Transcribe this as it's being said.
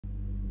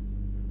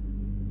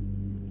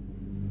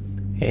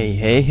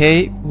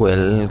Hey,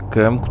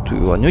 welcome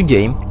to a new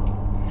game.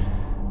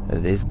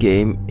 This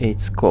game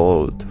it's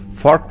called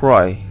Far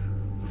Cry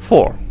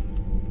 4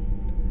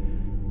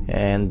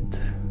 and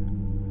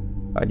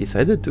I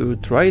decided to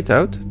try it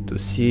out to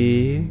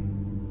see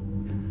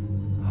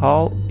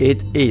how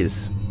it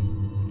is.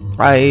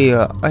 I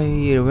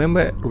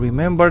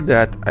remember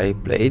that I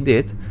played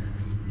it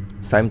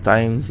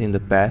sometimes in the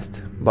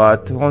past,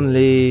 but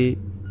only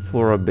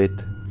for a bit.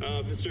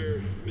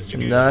 Mr.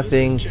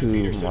 Nothing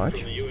too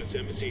much.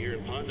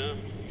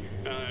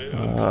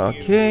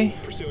 Okay.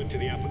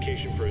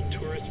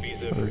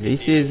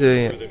 This is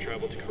the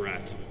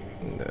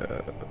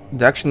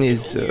action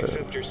is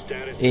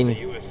in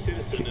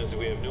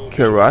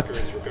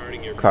Kyrat,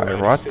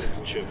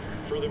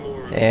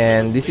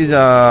 and this is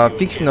a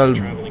fictional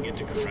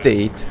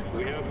state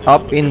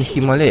up in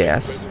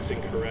Himalayas.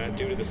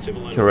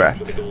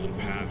 Kyrat.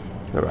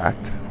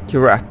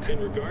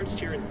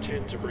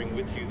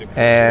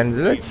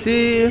 And let's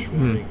see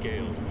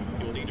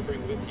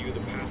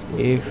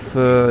if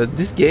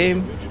this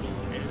game.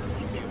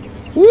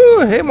 Woo!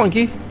 Hey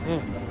monkey!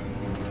 Hey.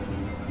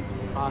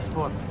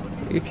 Passport.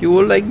 If you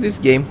will like this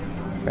game,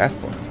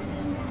 passport.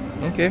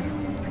 Okay.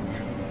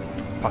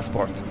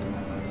 Passport.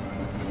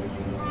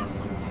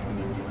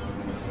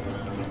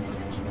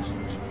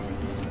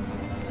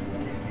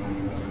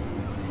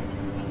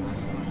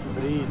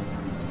 Breathe.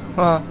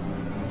 Huh?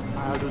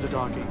 I'll do the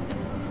talking.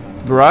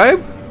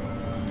 Bribe?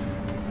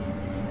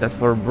 That's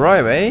for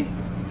bribe, eh?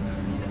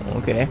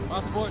 Okay.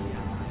 Passport.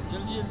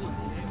 Jaldi.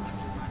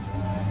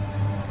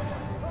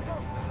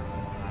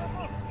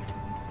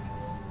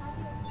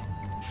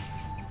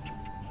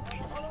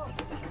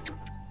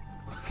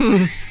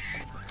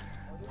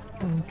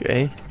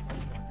 Okay.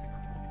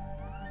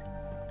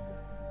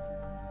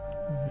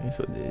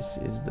 So this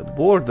is the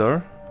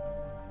border.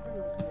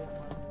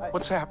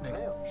 What's happening?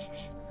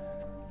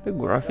 The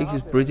graphics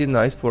is pretty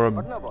nice for a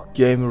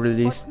game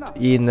released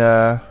in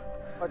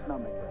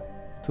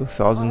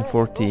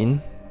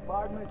 2014.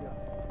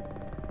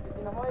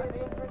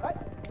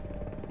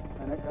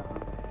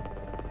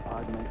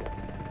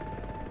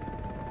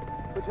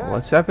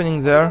 What's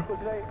happening there?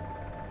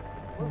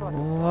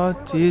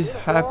 What is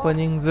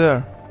happening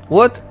there?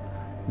 What?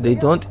 They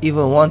don't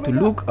even want to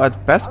look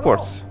at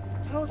passports.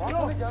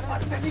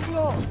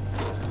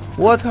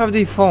 What have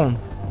they found?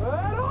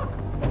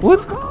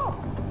 What?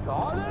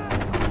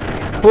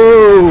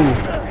 Whoa!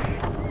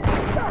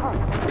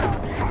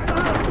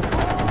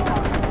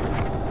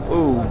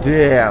 Oh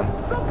damn!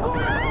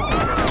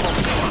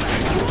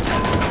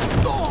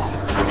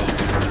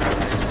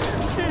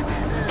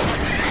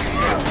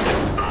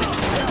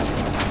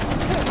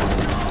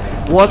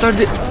 What are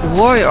they?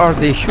 Why are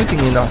they shooting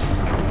in us?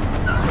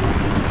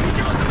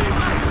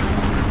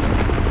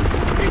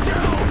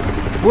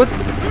 What?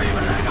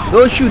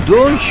 Don't shoot!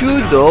 Don't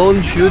shoot!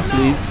 Don't shoot,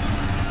 please!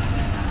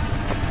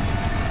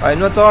 I'm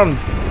not armed.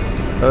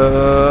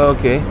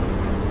 Okay.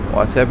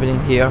 What's happening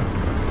here?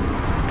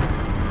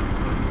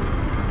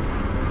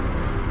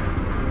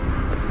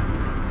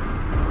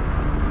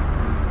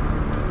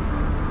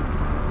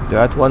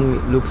 That one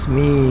looks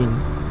mean.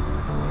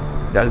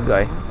 That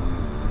guy.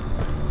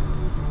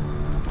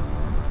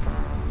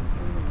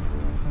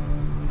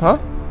 Huh?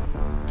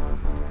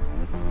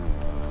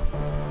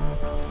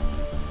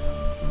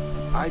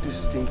 I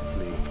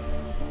distinctly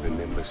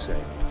remember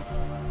saying,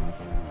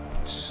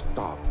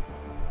 stop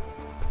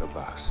the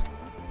bus.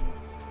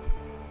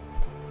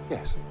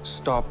 Yes,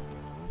 stop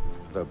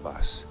the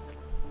bus.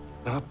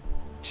 Not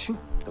shoot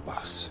the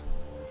bus.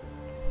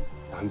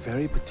 I'm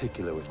very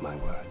particular with my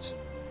words.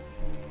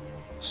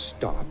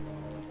 Stop.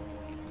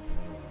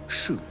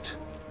 Shoot.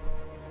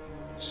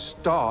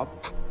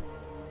 Stop.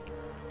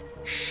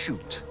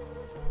 Shoot.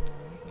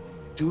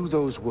 Do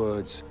those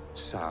words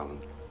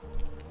sound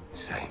the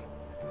same?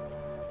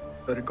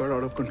 That it got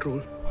out of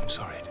control. I'm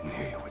sorry, I didn't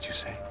hear you. What'd you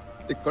say?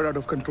 It got out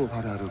of control.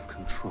 Got out of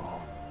control.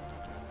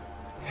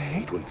 I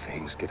hate when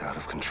things get out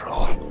of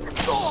control.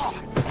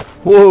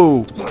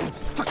 Whoa! One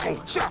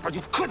fucking job,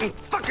 you couldn't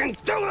fucking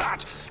do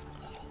that!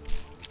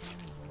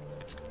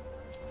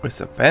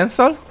 It's a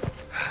pencil?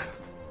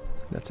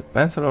 That's a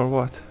pencil or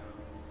what?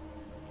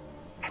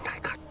 And I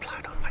got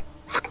blood on my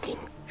fucking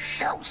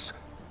shoes.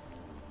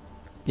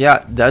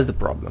 Yeah, that's the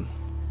problem.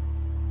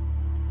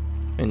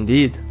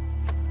 Indeed.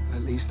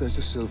 At least there's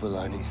a silver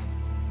lining.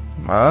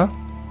 Huh?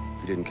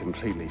 You didn't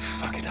completely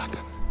fuck it up.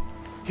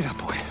 Get up,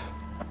 boy.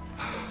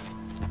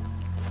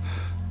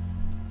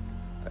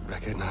 I'd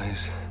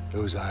recognize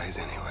those eyes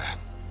anywhere.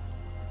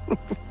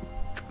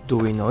 Do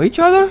we know each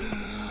other?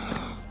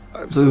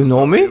 I'm Do you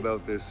know me? sorry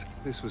about this.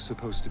 This was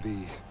supposed to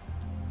be...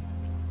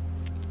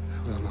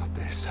 Well, not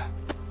this.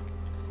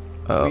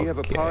 We have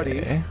a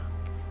party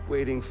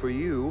waiting for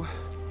you,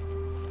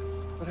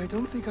 but I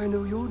don't think I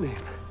know your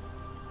name.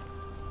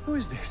 Who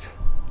is this?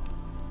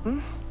 Hmm?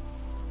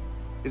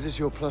 Is this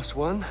your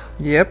 +1?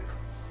 Yep.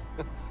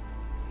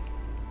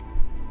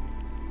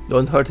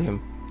 Don't hurt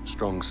him.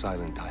 Strong,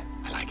 silent type.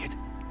 I like it.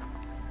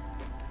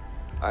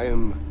 I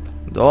am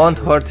Don't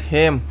hurt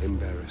him.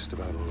 embarrassed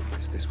about all of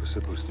this. This was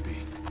supposed to be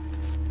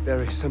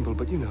Very simple,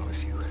 but you know,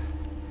 if you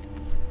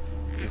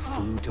give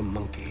food to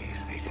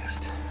monkeys, they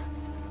just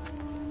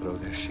throw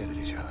their shit at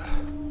each other.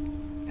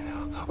 You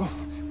know. Oh,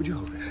 would you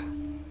hold this?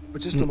 For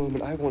just a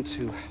moment, I want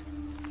to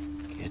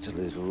get a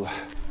little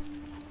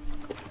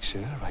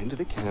picture right into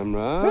the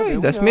camera. Hey, There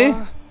we that's me.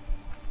 are.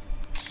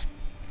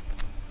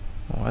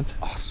 What?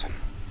 Awesome.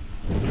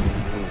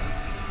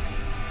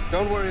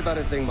 Don't worry about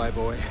a thing, my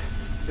boy.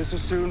 This will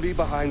soon be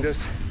behind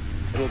us,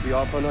 and we'll be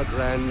off on a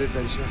grand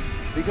adventure.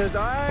 Because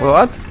I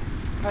What?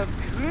 have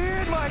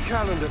cleared my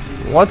calendar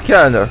for you. What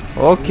calendar?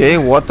 Okay,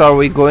 what are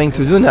we going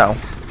to do now?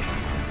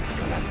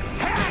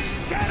 Tear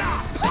shit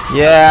up!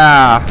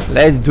 Yeah,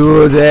 let's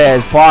do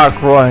that. Far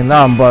Cry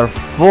number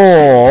 4.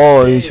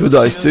 Oh, should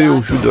I stay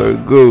or should I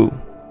go?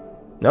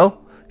 No?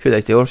 Should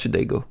I stay or should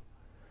I go?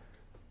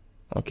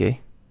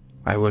 Okay,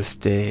 I will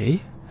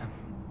stay.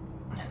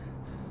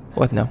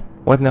 What now?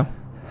 What now?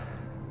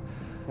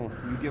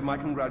 You give my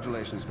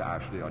congratulations to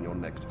Ashley on your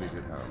next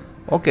visit home.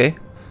 Okay.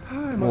 I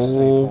must say,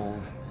 Paul,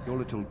 your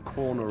little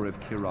corner of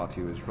Kyrat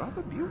is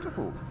rather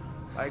beautiful.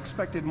 I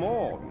expected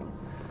more.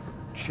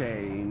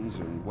 Chains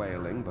and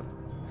wailing, but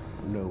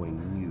knowing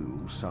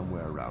you,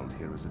 somewhere around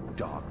here is a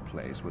dark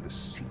place where the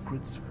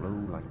secrets flow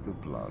like the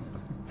blood.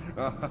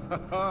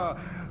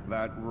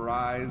 That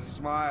wry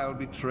smile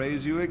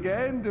betrays you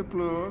again,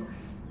 Deplore.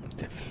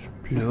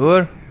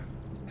 Plur.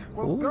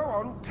 Well, go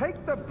on,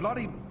 take the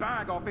bloody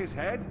bag off his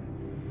head.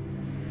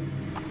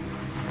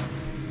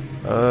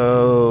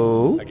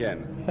 Oh.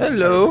 Again.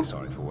 Hello. Very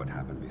sorry for what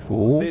happened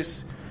before. Oh.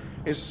 This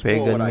is Pagan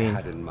more what I Min.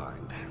 had in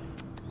mind.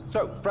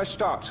 So, fresh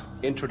start.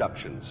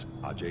 Introductions.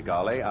 Ajay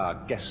Ghale, our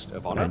guest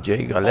of honor.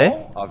 Ajay Ghale.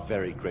 Paul, our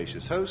very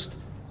gracious host.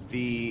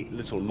 The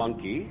little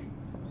monkey,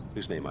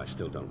 whose name I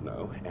still don't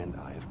know. And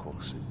I, of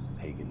course,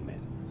 Pagan Min.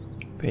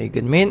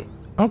 Pagan Min.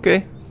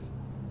 Okay.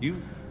 You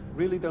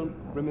really don't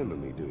remember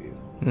me, do you?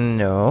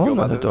 No, Your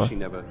not mother, at all. she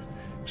never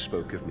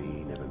spoke of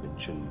me, never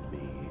mentioned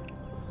me.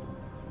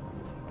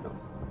 No.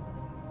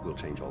 We'll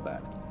change all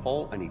that.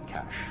 Paul, I need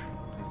cash.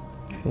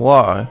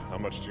 Why? How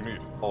much do you need?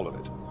 All of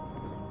it.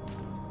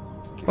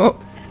 Oh.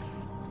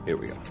 Here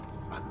we go.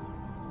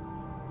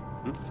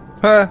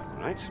 Huh.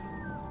 All right.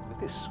 With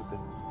this, with the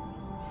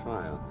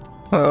smile.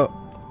 Oh.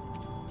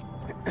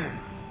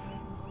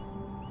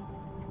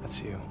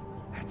 That's you.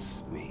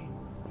 That's me.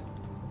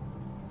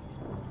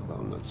 Although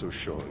I'm not so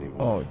sure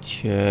anymore.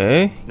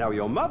 Okay. Now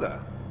your mother.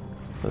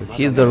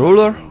 He's the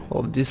ruler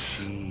of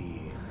this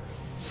She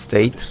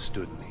state.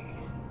 understood me.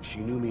 She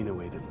knew me in a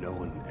way that no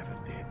one ever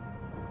did.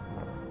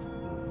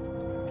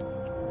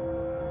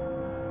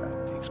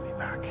 That takes me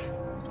back.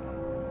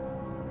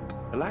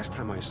 The last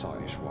time I saw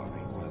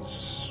Ishwari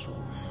was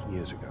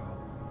years ago.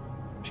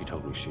 She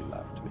told me she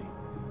loved me.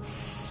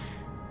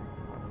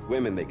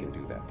 Women, they can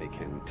do that. They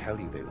can tell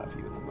you they love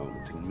you in the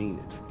moment and mean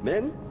it.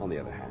 Men, on the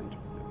other hand,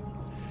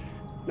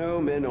 no,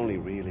 men only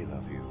really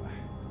love you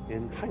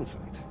in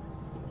hindsight.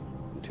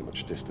 And too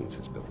much distance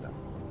is built up.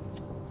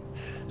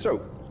 So,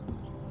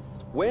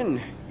 when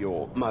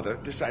your mother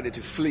decided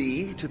to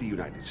flee to the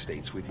United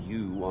States with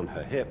you on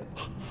her hip,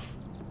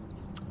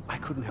 I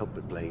couldn't help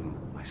but blame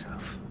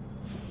myself.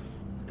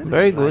 Then I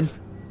Very good.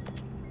 realized,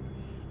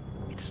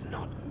 it's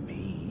not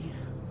me.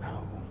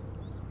 No.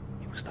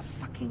 It was the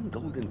fucking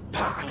Golden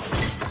Path.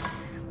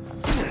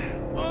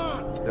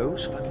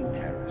 Those fucking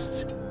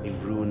terrorists, they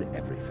ruin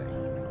everything.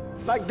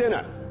 Like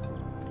dinner.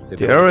 They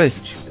don't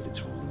Terrorists. teach you that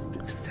it's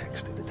rude to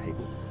text at the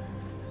table.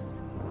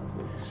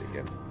 Let's see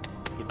again.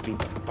 Hit me.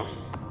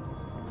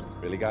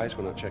 Really, guys?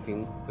 We're not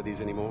checking for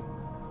these anymore?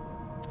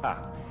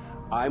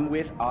 I'm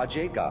with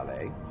Ajay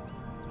Ghale.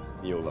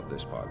 You'll love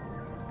this part.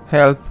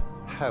 Help.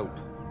 Help.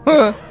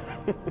 Huh.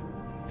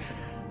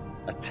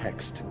 A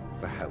text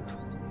for help.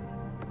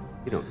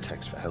 You don't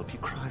text for help, you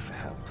cry for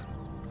help.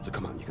 So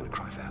come on, you're gonna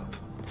cry for help.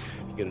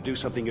 You're gonna do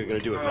something, you're gonna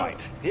do it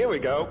right. Here we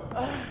go.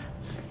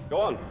 Go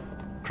on.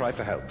 Cry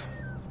for help.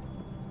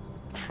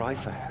 Cry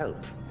for help.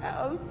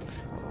 Help?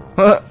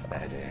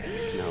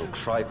 Pathetic. No,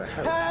 cry for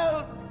help.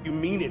 Help! You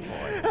mean it,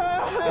 boy.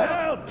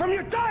 Help! From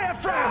your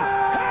diaphragm!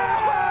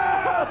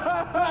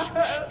 Help! Shh,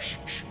 shh,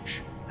 shh, shh.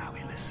 Now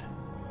we listen.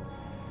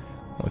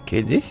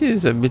 Okay, this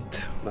is a bit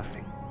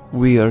Nothing.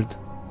 weird.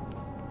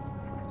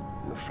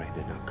 I'm afraid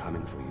they're not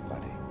coming for you,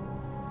 buddy.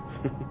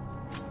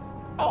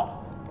 Oh!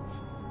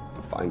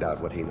 We'll find out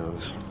what he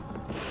knows.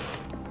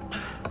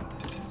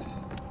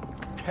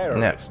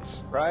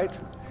 Terrorists, right?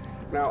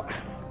 Now,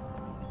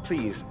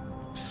 please,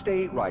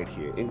 stay right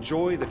here.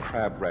 Enjoy the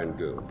crab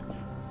rangoon.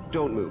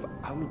 Don't move.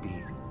 I will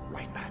be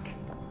right back.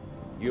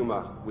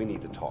 Yuma, we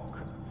need to talk.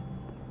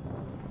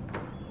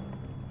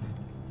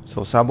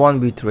 So someone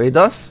betrayed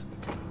us?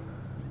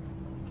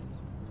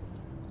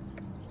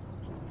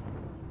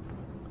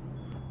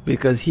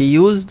 Because he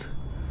used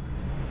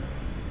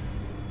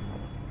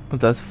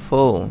that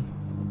phone.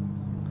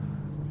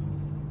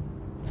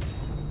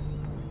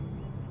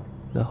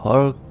 The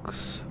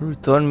Hark's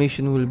return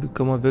mission will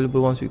become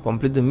available once we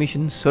complete the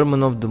mission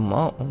Sermon of the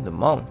Mount on the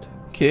Mount.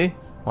 Okay,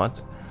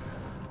 what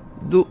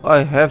do I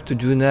have to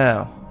do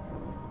now?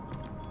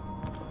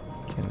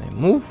 Can I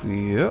move?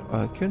 Yeah,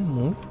 I can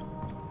move.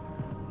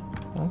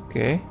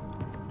 Okay.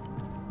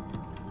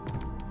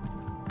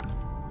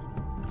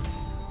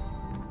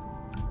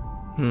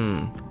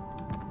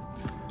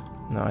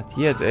 Not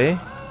yet, eh?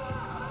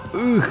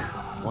 Ugh.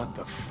 What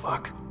the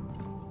fuck?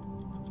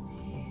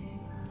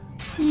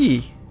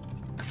 Eee.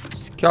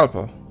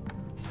 Scalpel.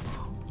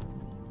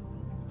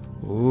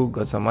 Ooh,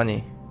 got some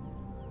money.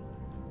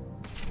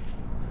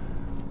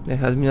 There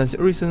has been a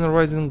recent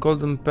rise in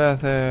golden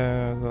path,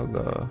 blah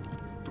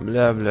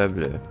blah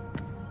blah,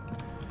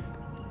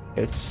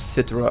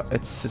 etc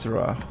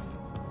etc.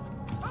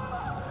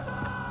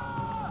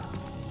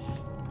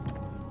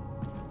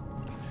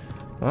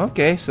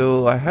 Okay,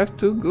 so I have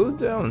to go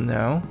down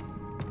now.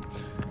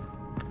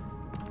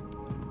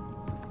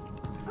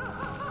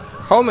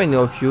 How many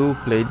of you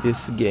played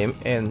this game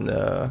and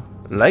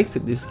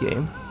liked this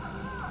game?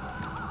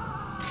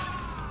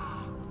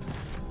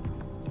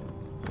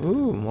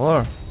 Ooh,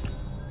 more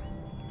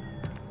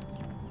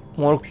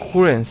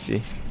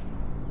currency.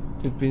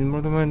 It's been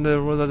more than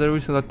the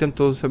recent attempt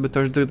to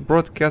sabotage the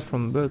broadcast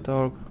from King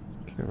of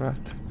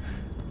Kyrat.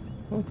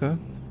 Okay.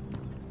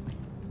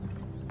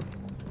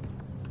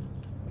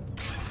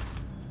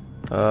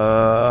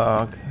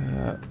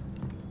 Okay.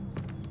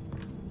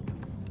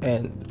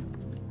 And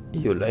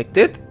you liked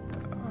it?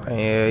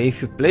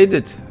 If you played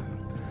it,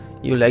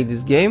 you like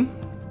this game?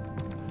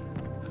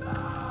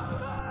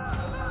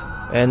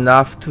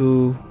 Enough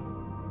to...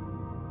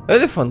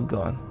 Elephant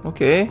gun,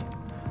 okay.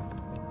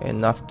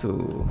 Enough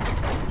to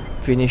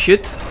finish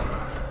it.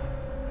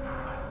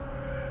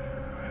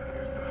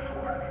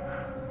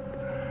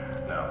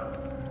 Now,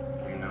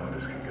 we know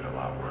this can get a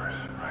lot worse,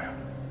 right?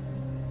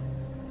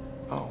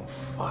 Oh,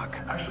 fuck.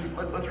 Actually,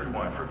 let's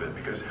rewind for a bit,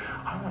 because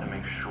I want to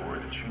make sure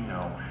that you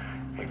know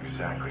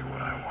exactly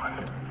what I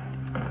want.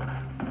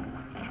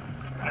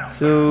 Now,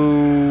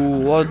 So,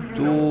 what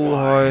do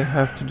I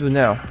have to do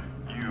now?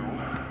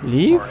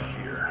 Leave?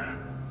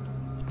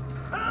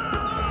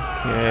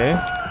 Okay.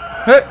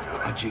 Hey!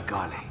 Ajay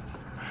Ghale.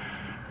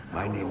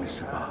 My name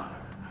is Sabal.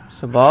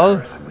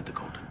 Sabal? I'm with the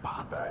Golden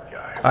Path.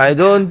 I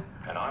don't...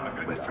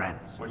 We're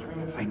friends.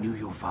 I knew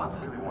your father.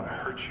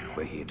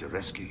 We're here to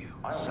rescue you,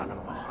 son of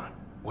Mohan.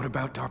 What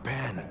about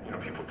Darpan?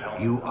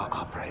 You are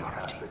our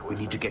priority. We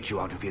need to get you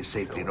out of here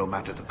safely, no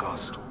matter the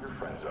cost.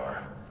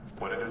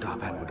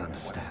 Darpan would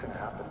understand.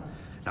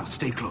 Now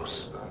stay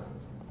close.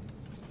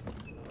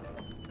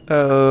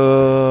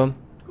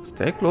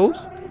 Stay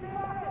close?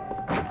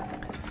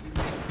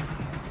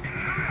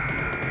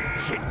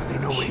 Shit, they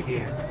know we're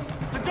here.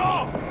 The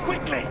door!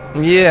 Quickly!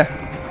 Yeah.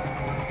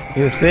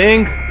 You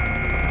think?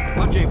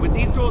 Ajay, with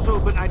these doors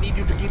open, I need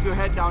you to keep your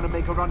head down and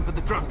make a run for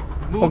the truck.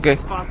 Move Okay.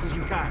 as fast as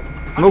you can.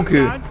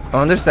 Okay.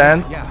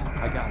 Understand? Understand. Yeah,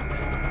 I got it.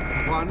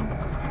 1,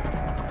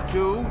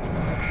 2,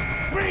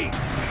 3!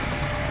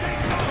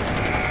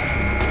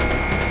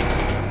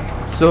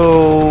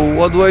 So,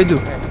 what do I do?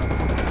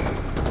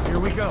 Here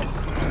we go.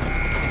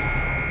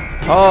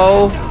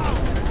 How?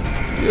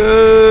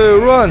 Yeah,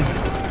 run!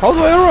 How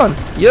do I run?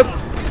 Yep.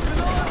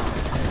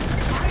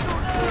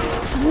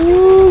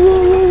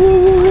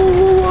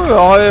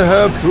 I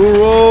have to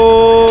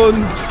run.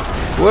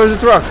 Where's the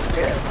truck?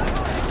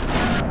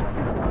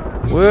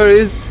 Where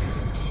is?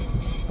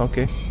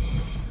 Okay.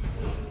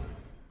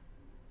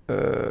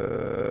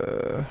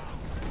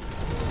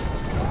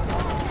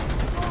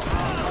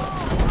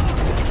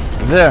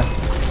 There.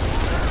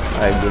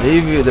 I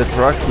believe the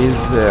truck is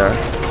there.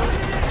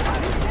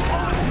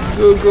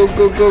 Go go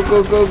go go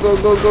go go go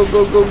go go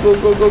go go go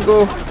go go go.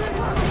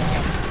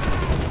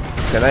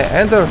 Can I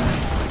enter?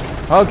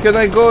 How can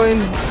I go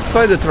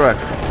inside the truck?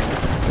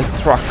 The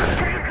truck.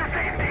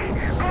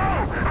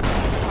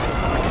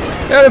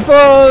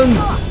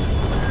 Elephants!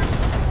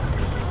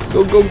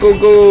 Go go go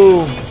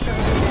go.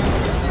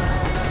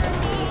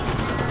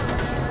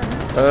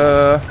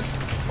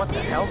 What the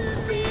hell?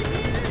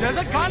 There's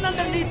a gun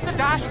underneath the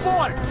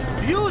dashboard.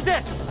 Use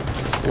it.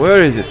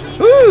 Where is it?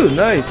 Ooh,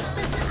 nice.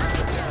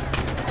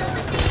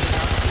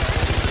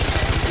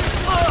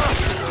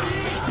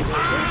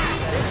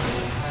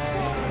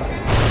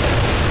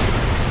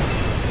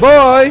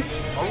 Bye.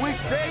 Are we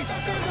safe?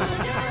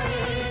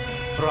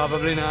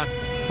 Probably not.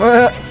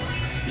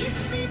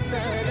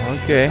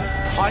 Okay.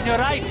 On your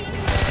right.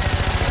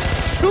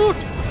 Shoot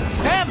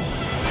them.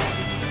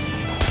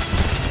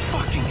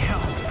 Fucking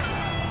hell.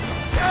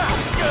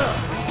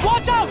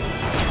 Watch out.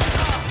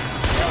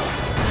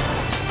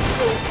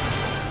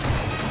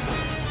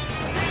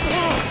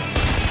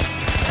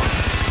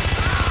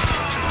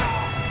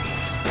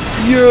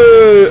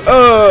 Yeah.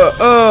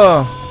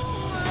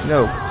 No.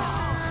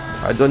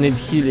 I don't need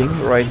healing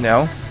right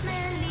now.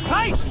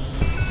 Right.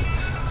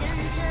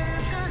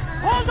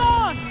 Hold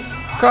on.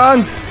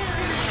 Can't.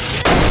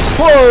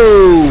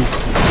 Whoa.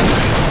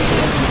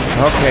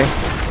 Okay.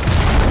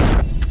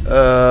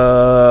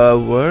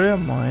 Where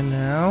am I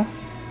now?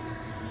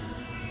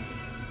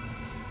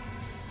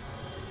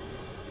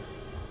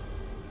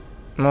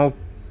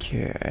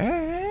 Okay.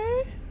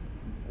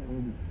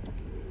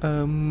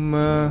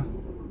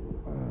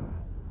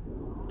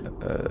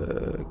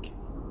 Okay.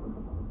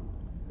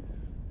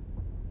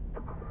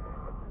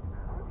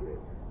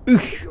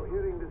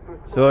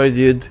 Sorry,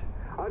 dude.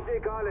 Ajay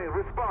Ghale,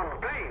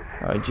 respond, please.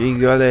 Ajay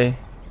Ghale.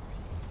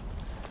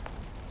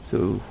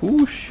 So,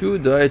 who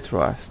should I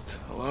trust?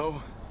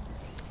 Hello?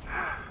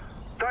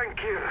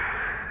 Thank you.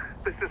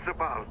 This is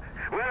Sabal.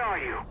 Where are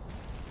you?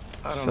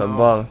 I don't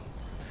Sabal.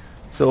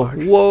 So,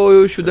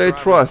 who should I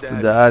trust?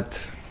 That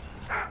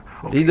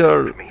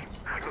leader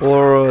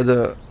or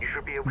the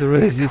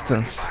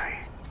resistance?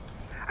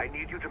 I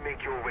need you to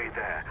make your way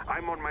there.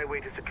 I'm on my way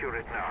to secure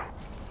it now.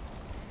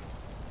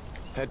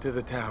 Head to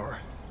the tower.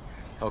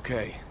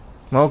 Okay.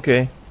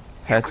 Okay,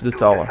 head to the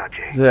tower.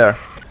 There.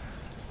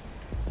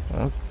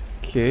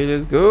 Okay,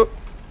 let's go.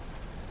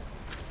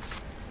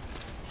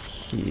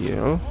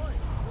 Heal.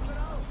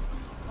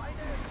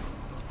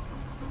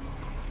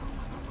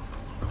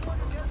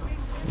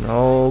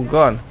 No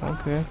gun.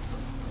 Okay.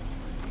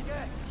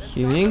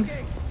 Healing.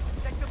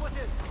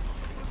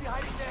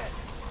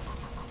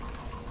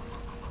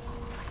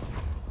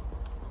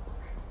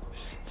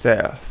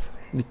 Stealth.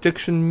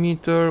 Detection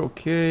meter.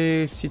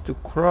 Okay. C to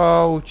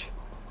crouch.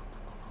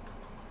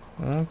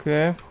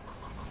 Okay.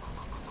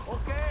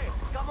 Okay,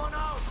 come on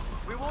out.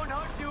 We won't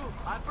hurt you.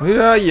 I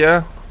promise.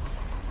 Yeah.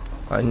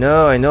 I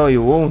know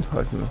you won't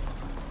hurt me.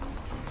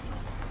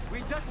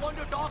 We just want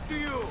to talk to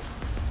you.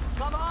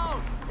 Come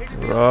out. It'll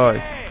be Right.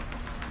 okay.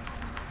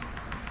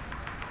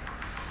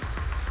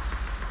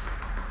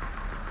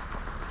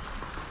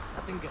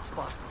 Nothing gets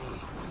past me.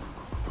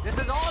 This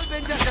has all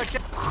been just a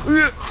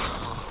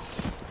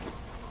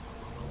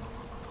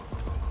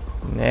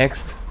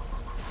Next.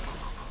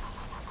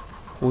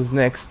 Who's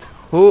next?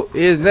 Who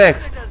is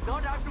next? It does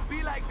not have to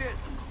be like this.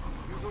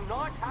 You do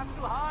not have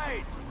to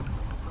hide.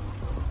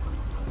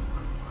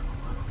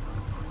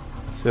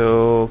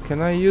 So,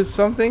 can I use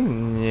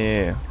something?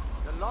 Yeah.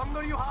 The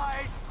longer you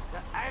hide,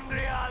 the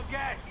angrier I'll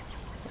get.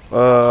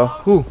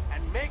 Who?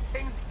 And make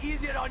things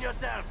easier on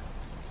yourself.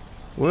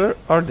 Where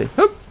are they?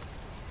 Hup.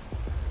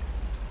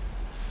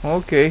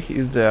 Okay,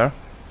 he's there.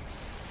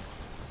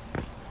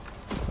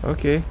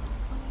 Okay.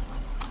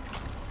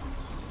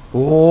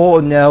 Oh,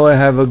 now I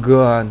have a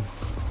gun.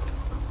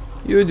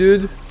 You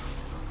dude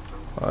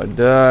are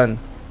done.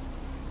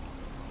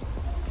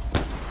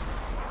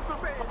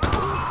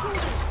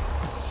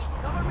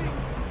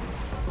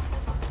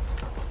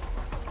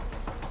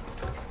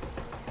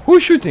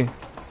 Who's shooting?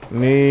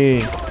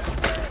 Me.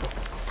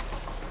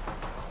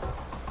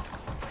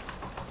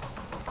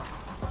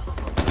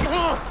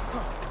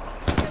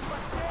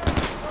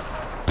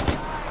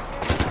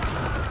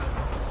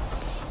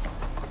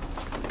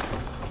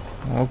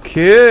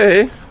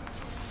 Okay.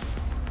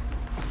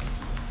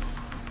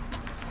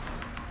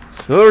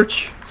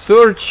 Search.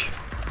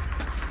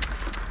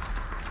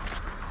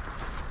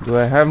 Do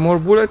I have more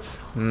bullets?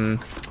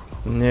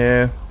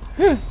 No.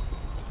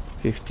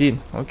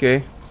 15.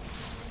 Okay.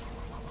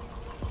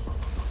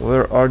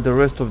 Where are the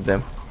rest of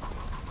them?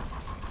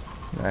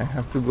 I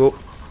have to go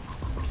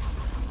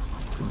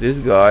to this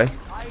guy.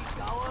 Hi,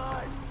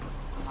 coward.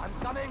 I'm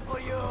coming for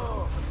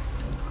you.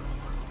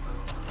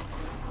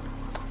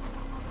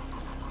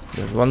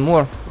 There's one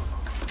more.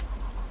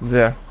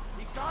 There.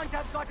 He can't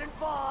have gotten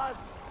far.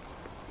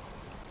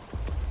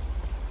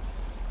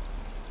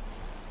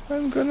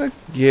 I'm gonna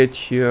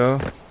get you.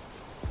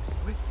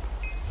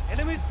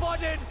 Enemy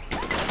spotted.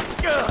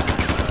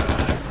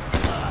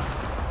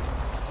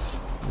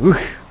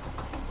 Oof.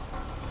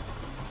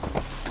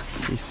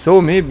 He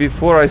saw me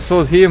before I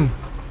saw him.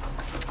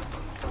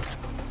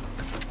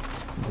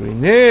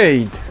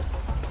 Grenade.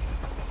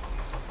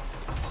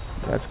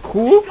 That's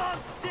cool. Can't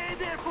stay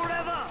there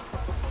forever.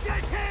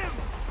 Get him.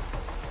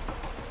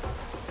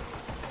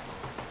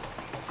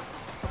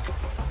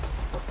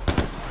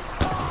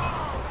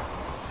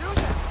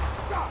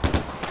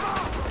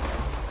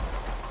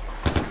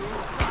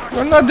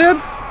 You're not dead,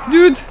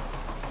 dude.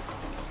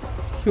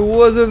 He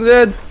wasn't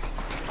dead.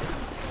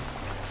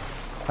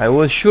 I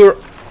was sure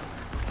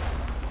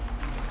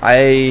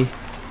I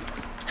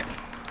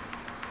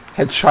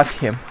had shot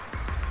him.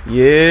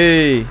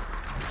 Yay.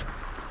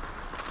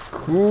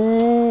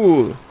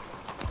 Cool.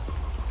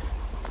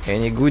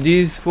 Any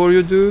goodies for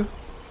you, dude?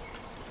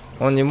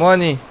 Only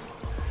money.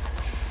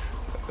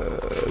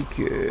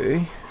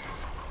 Okay.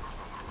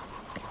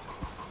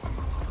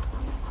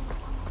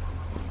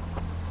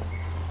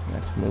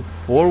 Let's move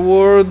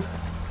forward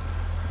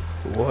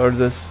toward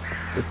the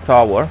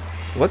tower.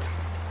 What?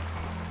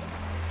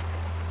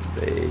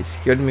 They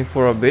scared me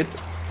for a bit.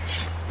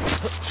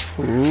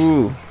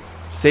 Ooh.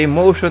 Same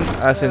motion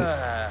as in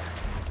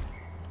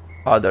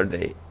other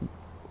day.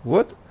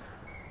 What?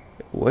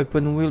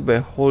 Weapon wheel by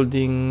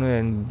holding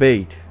and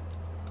bait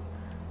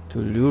to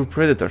lure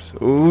predators.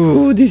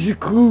 Ooh, this is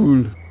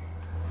cool.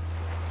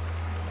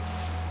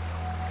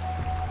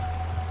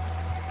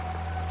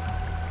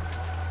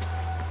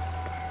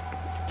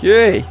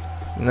 Okay,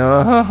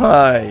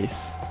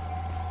 nice.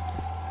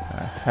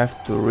 I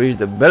have to reach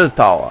the bell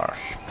tower.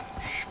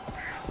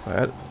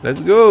 Well,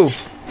 let's go.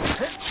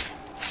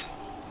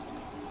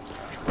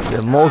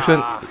 The motion.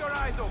 Your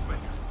eyes open.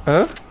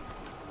 Huh?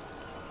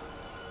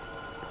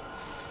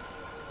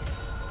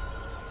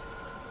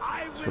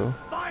 I will So.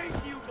 find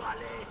you guys.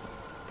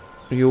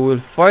 you will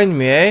find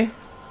me, eh?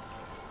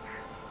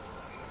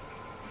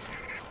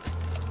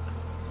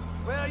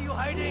 Where are you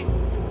hiding?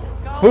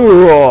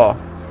 Hoorah!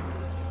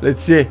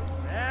 Let's see.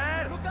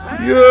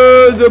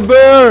 Yeah, the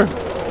bear!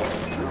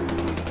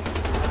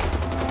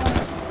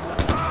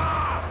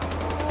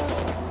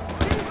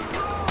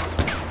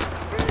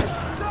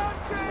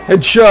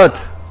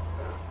 Headshot!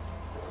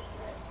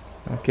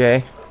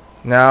 Okay.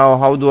 Now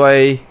how do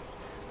I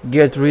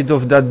get rid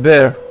of that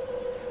bear?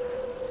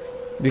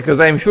 Because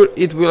I'm sure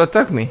it will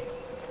attack me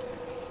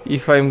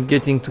if I'm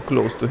getting too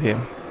close to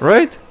him,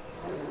 right?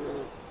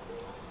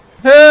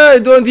 Hey,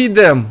 don't eat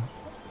them!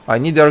 I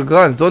need their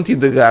guns, don't eat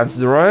the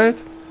guns,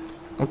 right?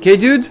 Okay,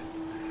 dude?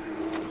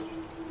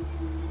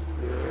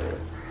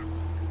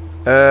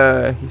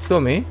 He saw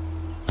me.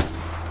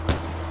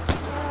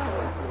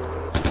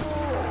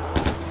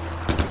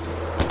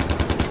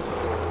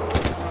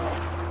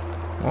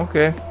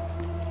 Okay.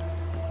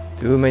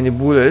 Too many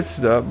bullets,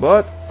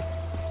 but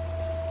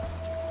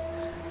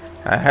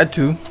I had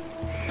to.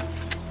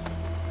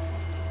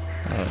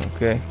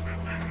 Okay.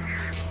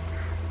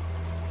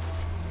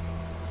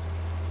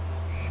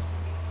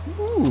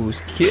 Ooh,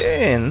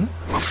 skin.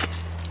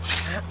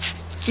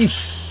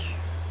 Eesh.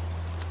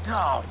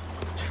 No.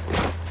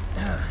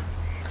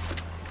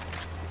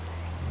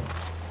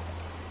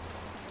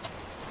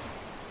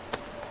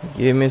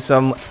 Give me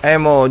some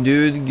ammo,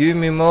 dude. Give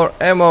me more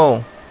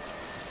ammo.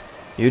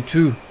 You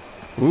too.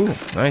 Ooh,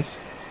 nice.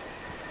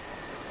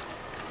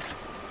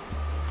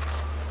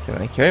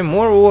 Can I carry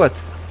more or what?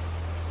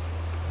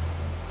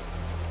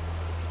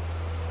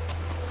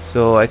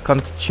 So I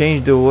can't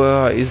change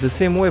the it's the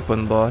same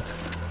weapon, but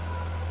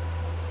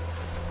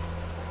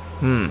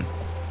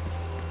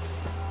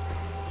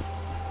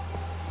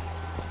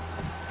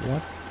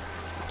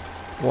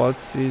what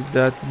is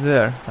that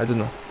there? I don't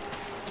know.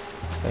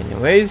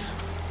 Anyways,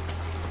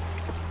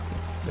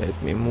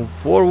 let me move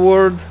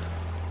forward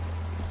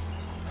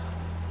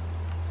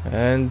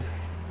and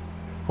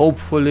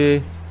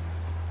hopefully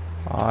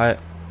I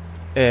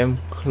am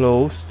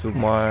close to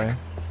my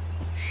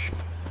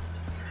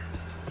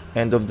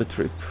end of the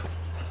trip.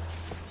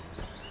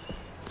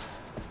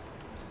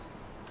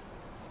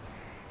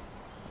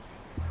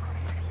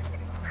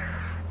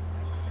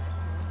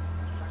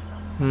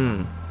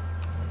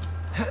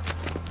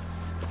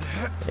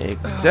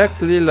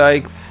 Exactly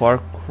like Far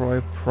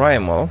Cry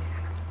Primal.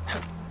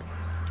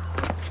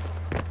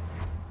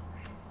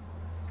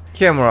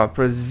 Camera.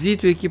 Press Z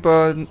to equip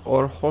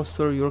or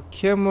holster your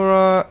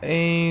camera.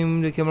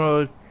 Aim the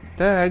camera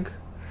tag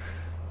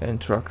and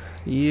track.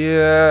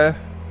 Yeah,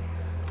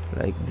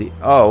 like the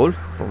owl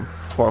from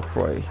Far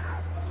Cry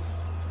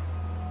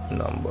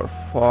number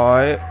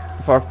 5.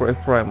 Far Cry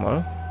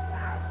Primal.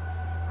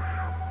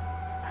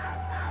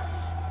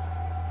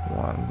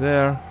 One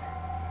there.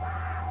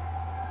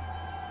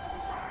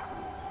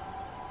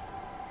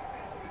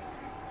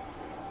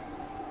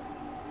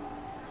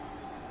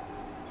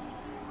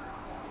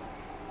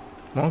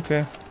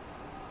 Okay.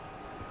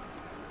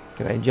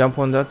 Can I jump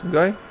on that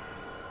guy?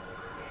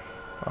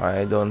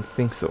 I don't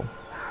think so.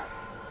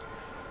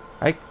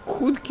 I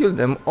could kill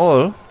them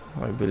all,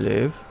 I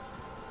believe.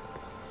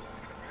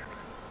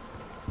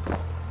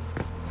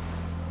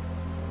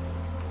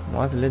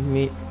 What? Let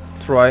me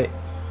try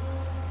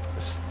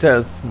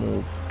stealth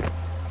move.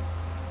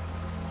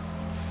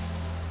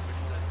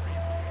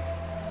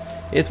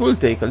 It will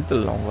take a little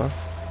longer.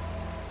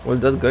 Will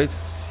that guy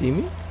see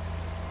me?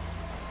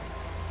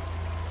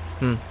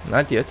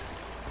 Not yet.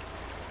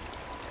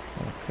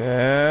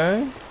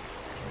 Okay.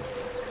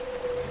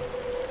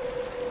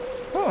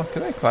 Oh,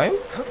 can I climb?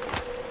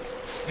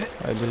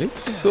 I believe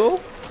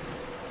so.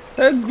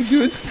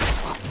 Good.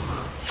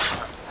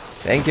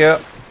 Thank you.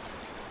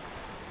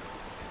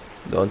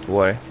 Don't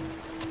worry.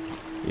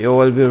 You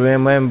will be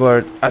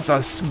remembered as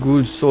a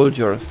good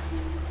soldier.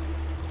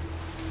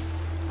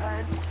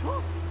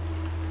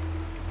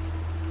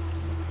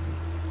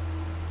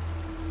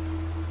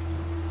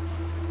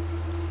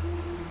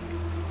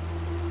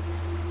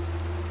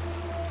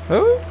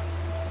 Oh,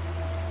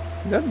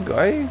 that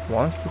guy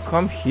wants to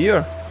come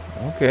here.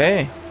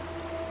 Okay.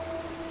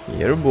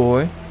 Here,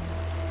 boy.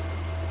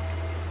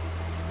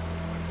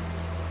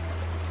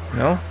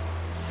 No?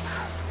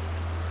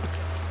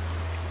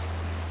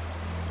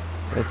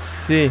 Let's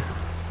see.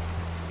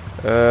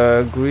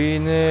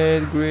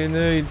 Grenade.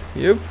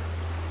 Yep.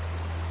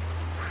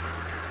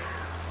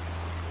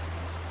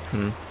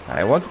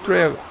 I want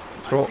to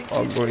throw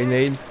a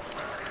grenade.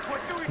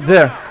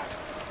 There.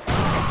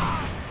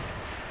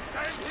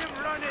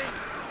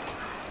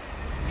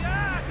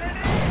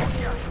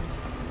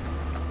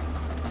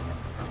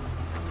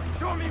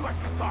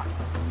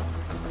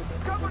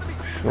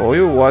 Show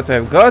you what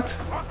I've got.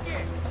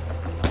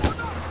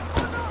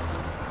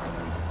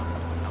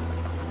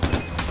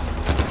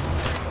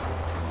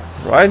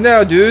 Right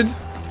now, dude.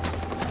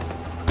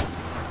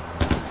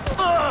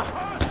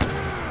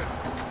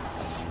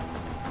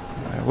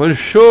 I will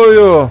show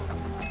you.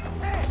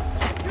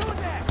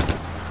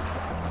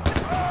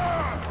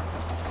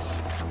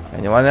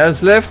 Anyone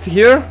else left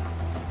here?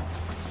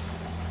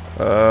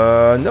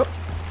 No.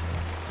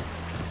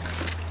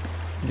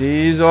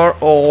 These are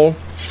all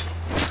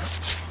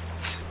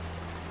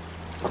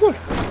cool.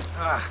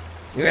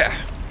 Yeah.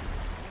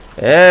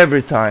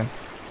 Every time.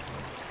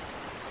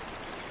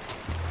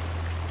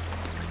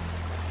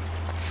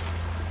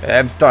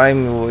 Every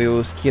time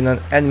you skin an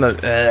animal.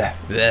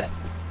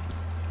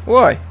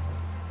 Why?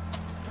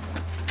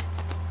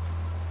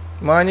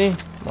 Money,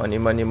 money,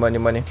 money, money,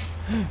 money.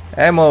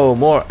 Ammo,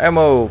 more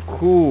ammo.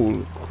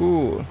 Cool,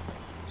 cool.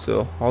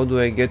 So how do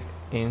I get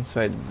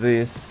inside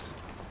this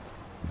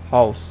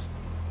house?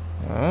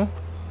 Huh?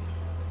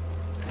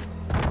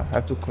 I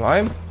have to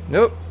climb?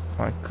 Nope,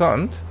 I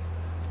can't.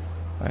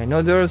 I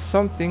know there is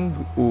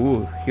something.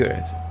 Ooh, here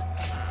it is.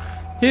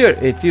 Here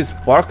it is,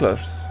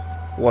 sparklers.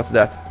 What's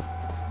that?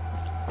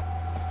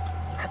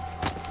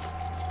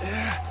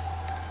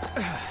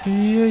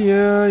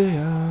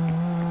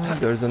 Yeah.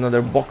 There's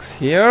another box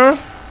here.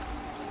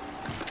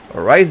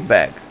 A rice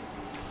bag.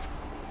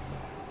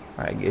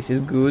 I guess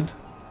it's good.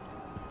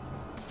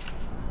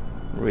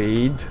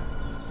 Read.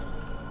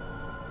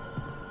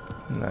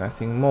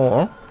 Nothing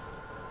more.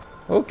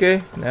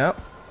 Okay, now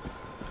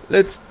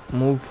let's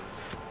move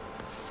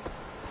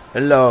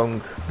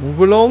along. Move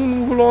along,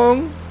 move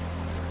along.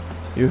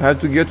 You have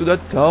to get to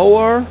that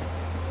tower.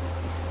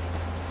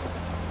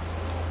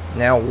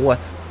 Now what?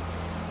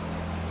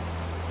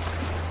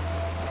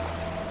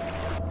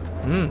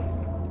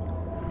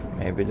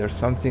 Maybe there's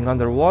something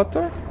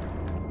underwater?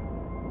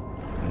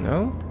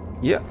 No?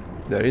 Yeah,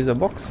 there is a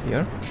box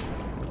here.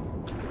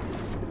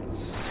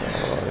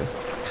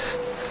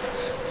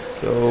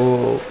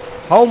 So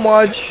how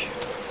much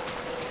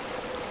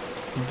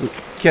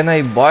can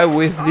I buy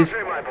with this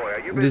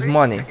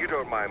money? You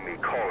don't mind me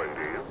calling,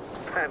 do you?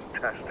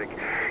 Fantastic.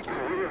 You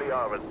really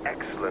are an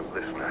excellent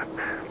listener.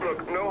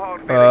 Look, no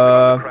hard feelings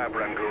about the crab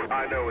rangoon.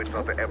 I know it's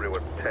not to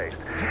everyone's taste.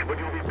 But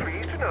you'll be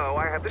pleased to know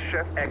I had the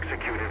chef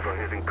executed for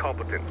his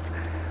incompetence.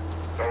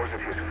 Or was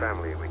it his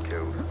family we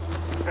killed?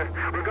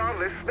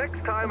 Regardless,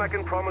 next time I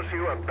can promise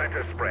you a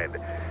better spread.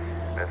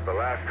 That's the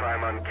last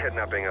time I'm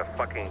kidnapping a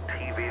fucking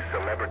TV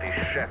celebrity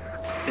chef.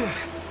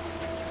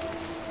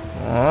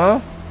 Huh?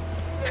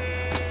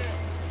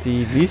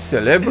 TV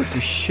celebrity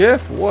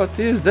chef? What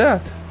is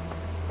that?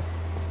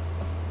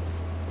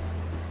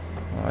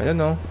 I don't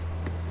know.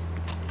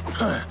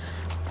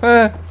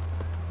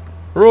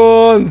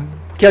 Run!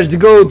 Catch the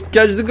goat!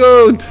 Catch the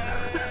goat!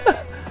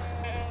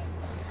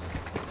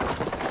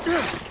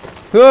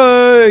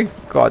 Hey!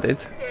 Got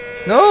it.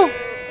 No?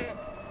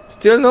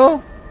 Still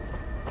no?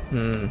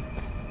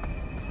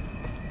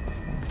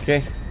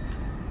 Okay.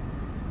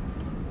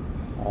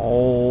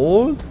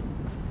 Hold.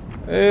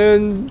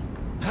 And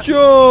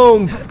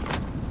jump!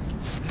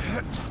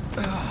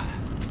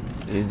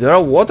 Is there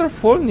a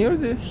waterfall near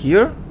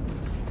here?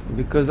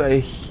 Because I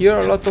hear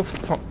a lot of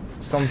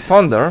some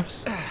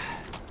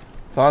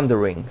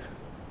thundering.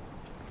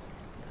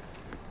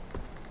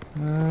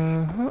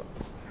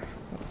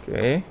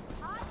 Okay.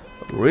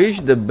 Reach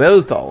the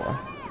bell tower.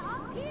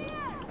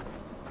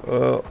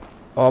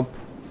 Up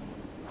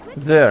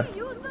there.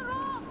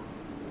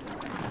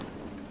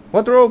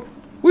 What rope?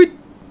 Wait!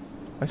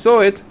 I saw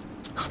it.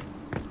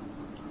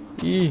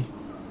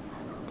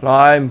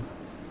 Climb.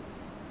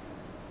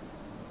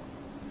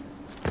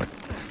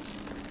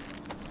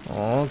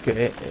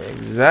 Okay,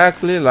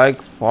 exactly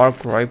like Far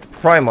Cry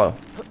Primal,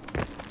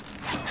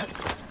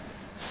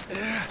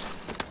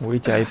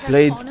 which I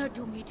played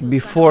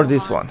before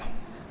this one.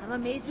 I'm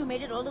amazed you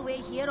made it all the way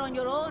here on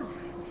your own.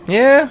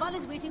 Yeah. Sabal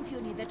is waiting for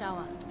you near the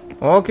tower.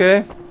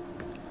 Okay.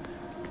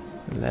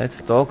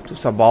 Let's talk to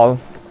Sabal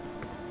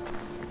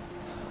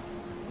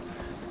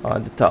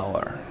on the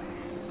tower.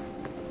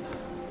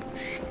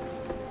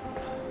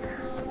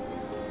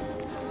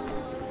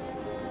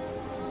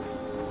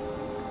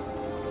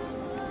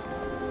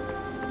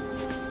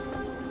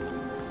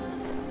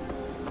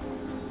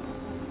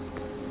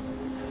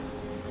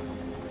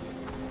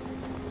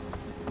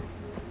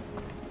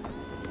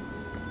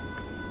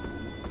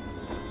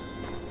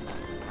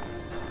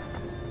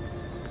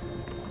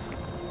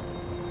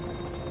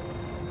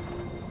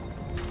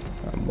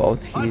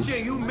 About his...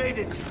 Ajay, you made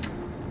it.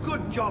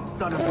 Good job,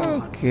 son of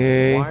Mohan.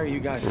 Okay. Why are you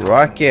guys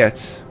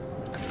rockets?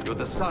 You're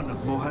the son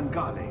of Mohan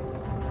Ghale.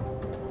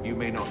 You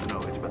may not know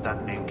it, but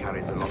that name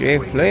carries a lot Okay,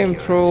 of weight.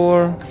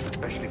 flamethrower.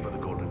 Especially for the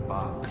Golden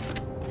Bar.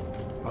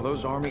 Are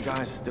those army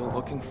guys still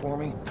looking for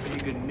me?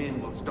 Pagan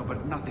Min will stop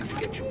at nothing to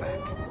get you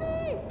back.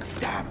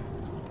 Damn.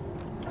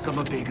 Some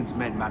of Pagan's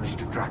men managed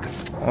to track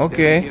us.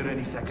 Okay. Here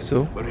any second.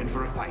 So we're in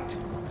for a fight.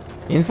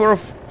 in for a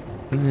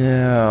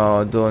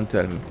no, don't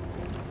tell me.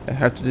 I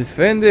have to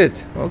defend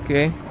it.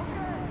 Okay.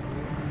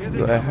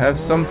 Do I have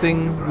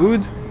something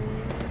good?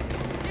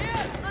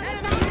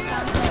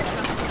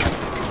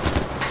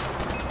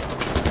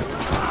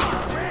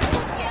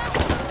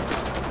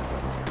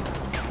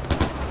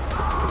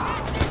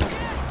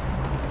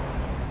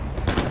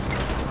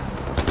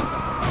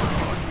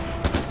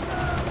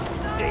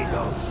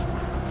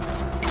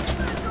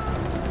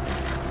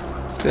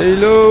 Stay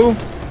low.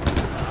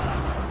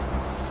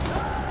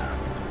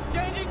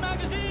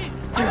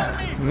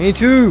 Me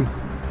too.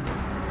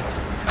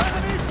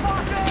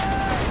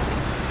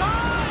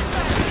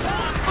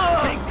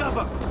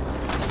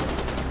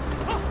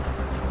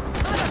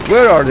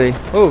 Where are they?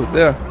 Oh,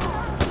 there.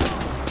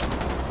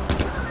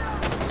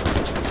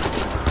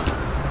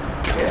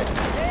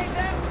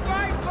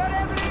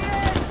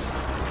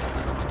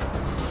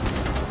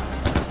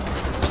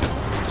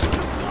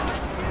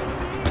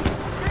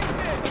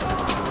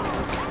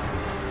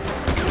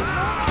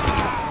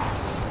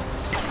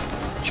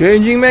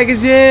 Changing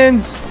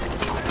magazines.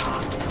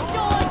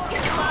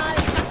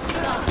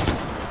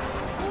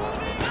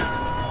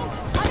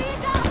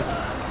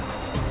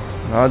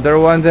 Another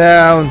one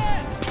down.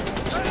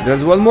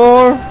 There's one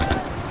more.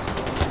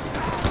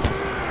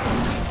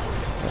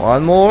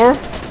 One more.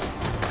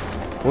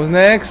 Who's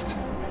next?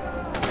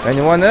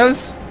 Anyone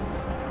else?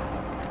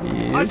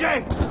 Yes.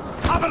 Ajay!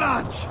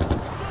 Avalanche!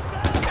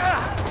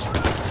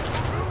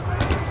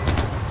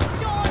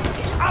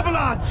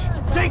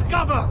 Avalanche! Take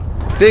cover!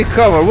 Take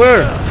cover,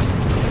 where?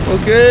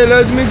 Okay,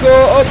 let me go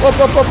up, up,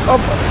 up, up,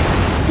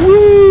 up.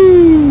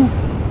 Woo!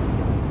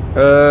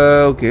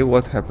 Okay,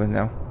 what happened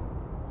now?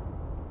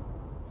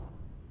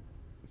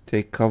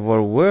 Take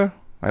cover where?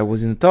 I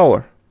was in the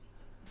tower.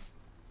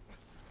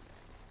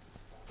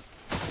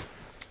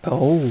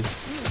 Oh.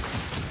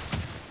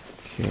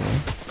 Okay.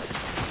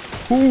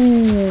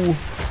 Ooh,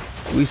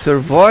 we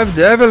survived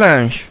the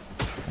avalanche.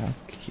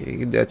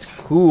 Okay, that's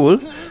cool.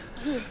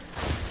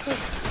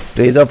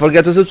 Please don't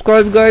forget to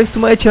subscribe, guys, to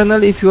my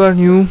channel if you are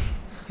new.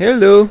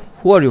 Hello,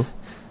 who are you?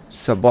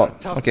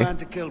 Sabot. Okay. Man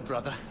to kill,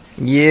 brother.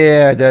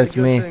 Yeah, that's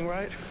me. Thing,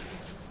 right?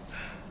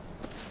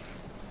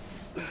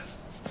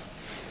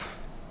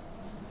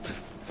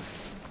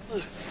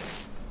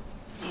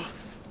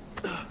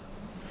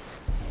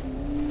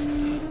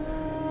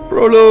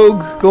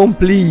 Prologue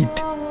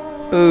complete.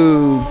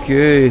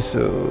 Okay,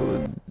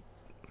 so...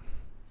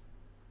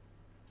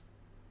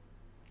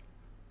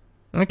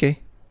 Okay.